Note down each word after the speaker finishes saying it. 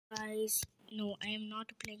Guys, no, I am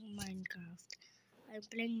not playing Minecraft. I'm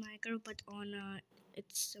playing Minecraft, but on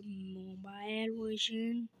its a mobile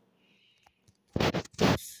version.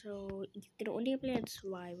 So you can only play at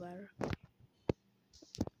Survivor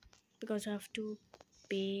because I have to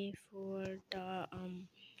pay for the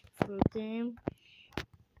full game.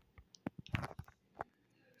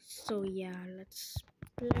 So yeah, let's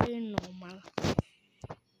play normal.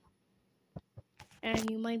 And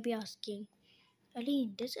you might be asking,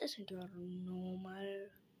 Aline, this isn't your normal.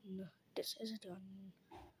 No, this isn't your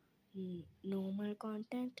normal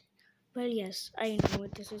content. Well, yes, I know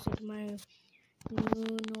this isn't my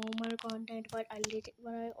new normal content, but I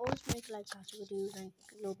always make like such videos and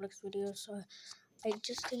Roblox videos. So I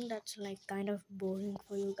just think that's like kind of boring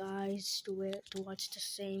for you guys to watch the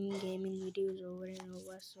same gaming videos over and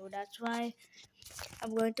over. So that's why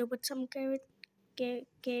I'm going to put some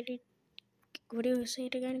what do you say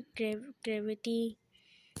it again? Gravity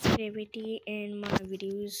in my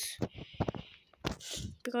videos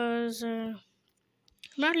because. I'm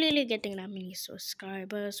not really getting that many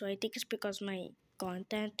subscribers, so I think it's because my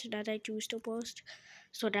content that I choose to post.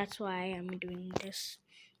 So that's why I'm doing this.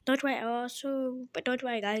 Don't worry, but don't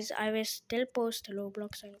worry, guys. I will still post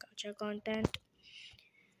Roblox and culture content.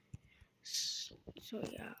 So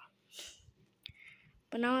yeah,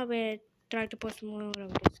 but now I will try to post more of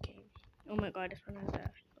this game. Oh my God, this one is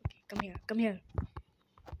there. Okay, come here.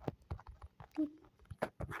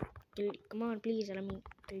 Come on, please, let me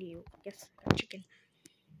kill you. Yes, a chicken.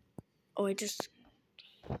 Oh, I just.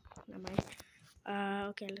 Never mind.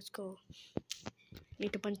 Okay, let's go.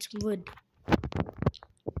 Need to punch some wood.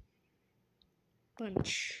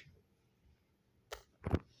 Punch.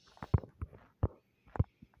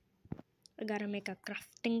 I gotta make a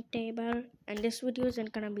crafting table, and this video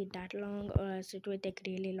isn't gonna be that long or else it will take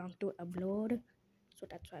really long to upload, so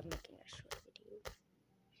that's why I'm making a short video.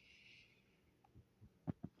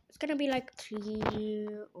 It's gonna be like 3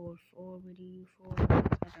 or 4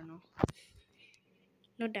 I don't know,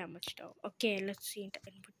 not that much though. Okay, let's see the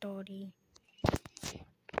inventory,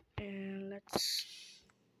 and let's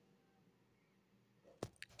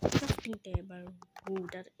crafting table. Ooh,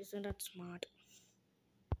 that isn't that smart.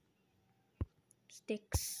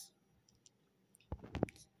 Sticks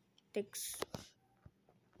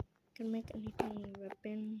can make anything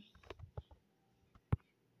weapon.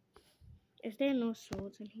 Is there no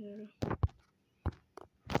swords in here?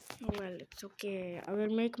 Well, it's okay. I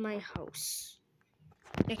will make my house.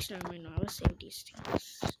 Next time I know I will save these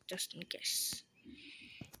things just in case.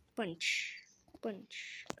 Punch.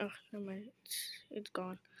 Punch. Oh, never mind. It's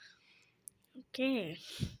gone. Okay.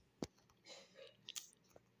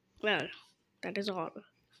 Well, that is all.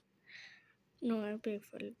 No, I'll pay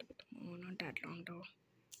for a little bit more. Not that long though.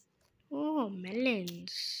 Oh,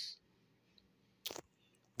 melons.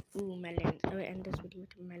 Ooh, melons. I will end this video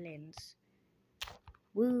with melons.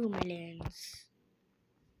 Woo, melons.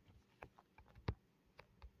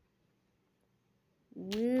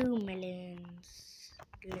 Woo, melons.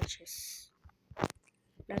 Delicious.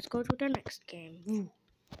 Let's go to the next game. Woo.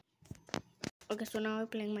 Okay, so now I'm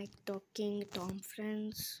playing my Talking Tom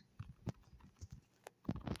friends.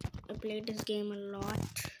 I played this game a lot,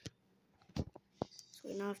 so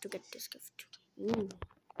we now have to get this gift. Ooh,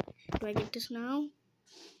 do I get this now?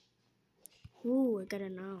 Ooh, I got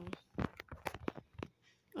it now.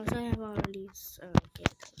 Also, I have all these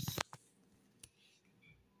characters.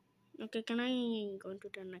 Okay, can I go to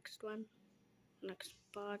the next one? Next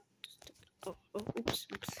part. Oh, oops.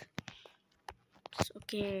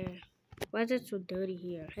 Okay. Why is it so dirty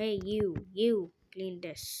here? Hey, you, clean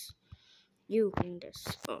this. You clean this.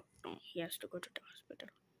 Oh, no, he has to go to the hospital.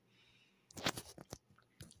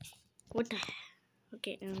 What the heck?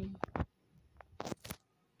 Okay,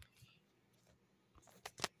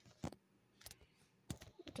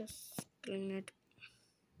 just clean it.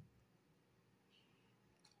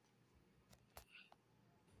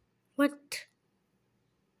 What?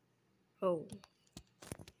 Oh,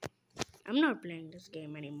 I'm not playing this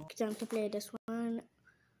game anymore. It's time to play this one.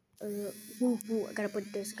 I gotta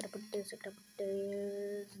put this.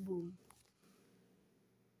 Boom.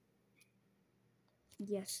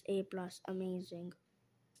 Yes, A plus. Amazing.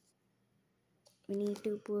 We need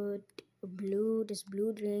to put this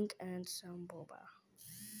blue drink and some boba.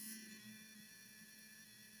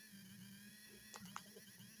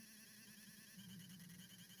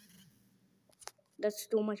 That's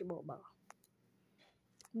too much boba.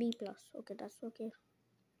 B plus. Okay, that's okay.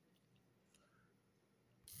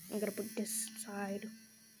 I'm gonna put this side.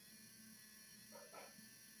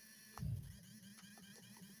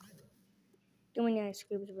 Too many ice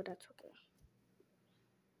cubes, but that's okay.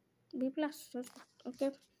 B plus. That's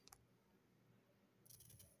okay.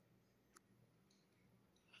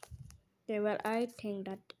 Okay, well, I think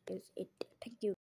that is it. Thank you.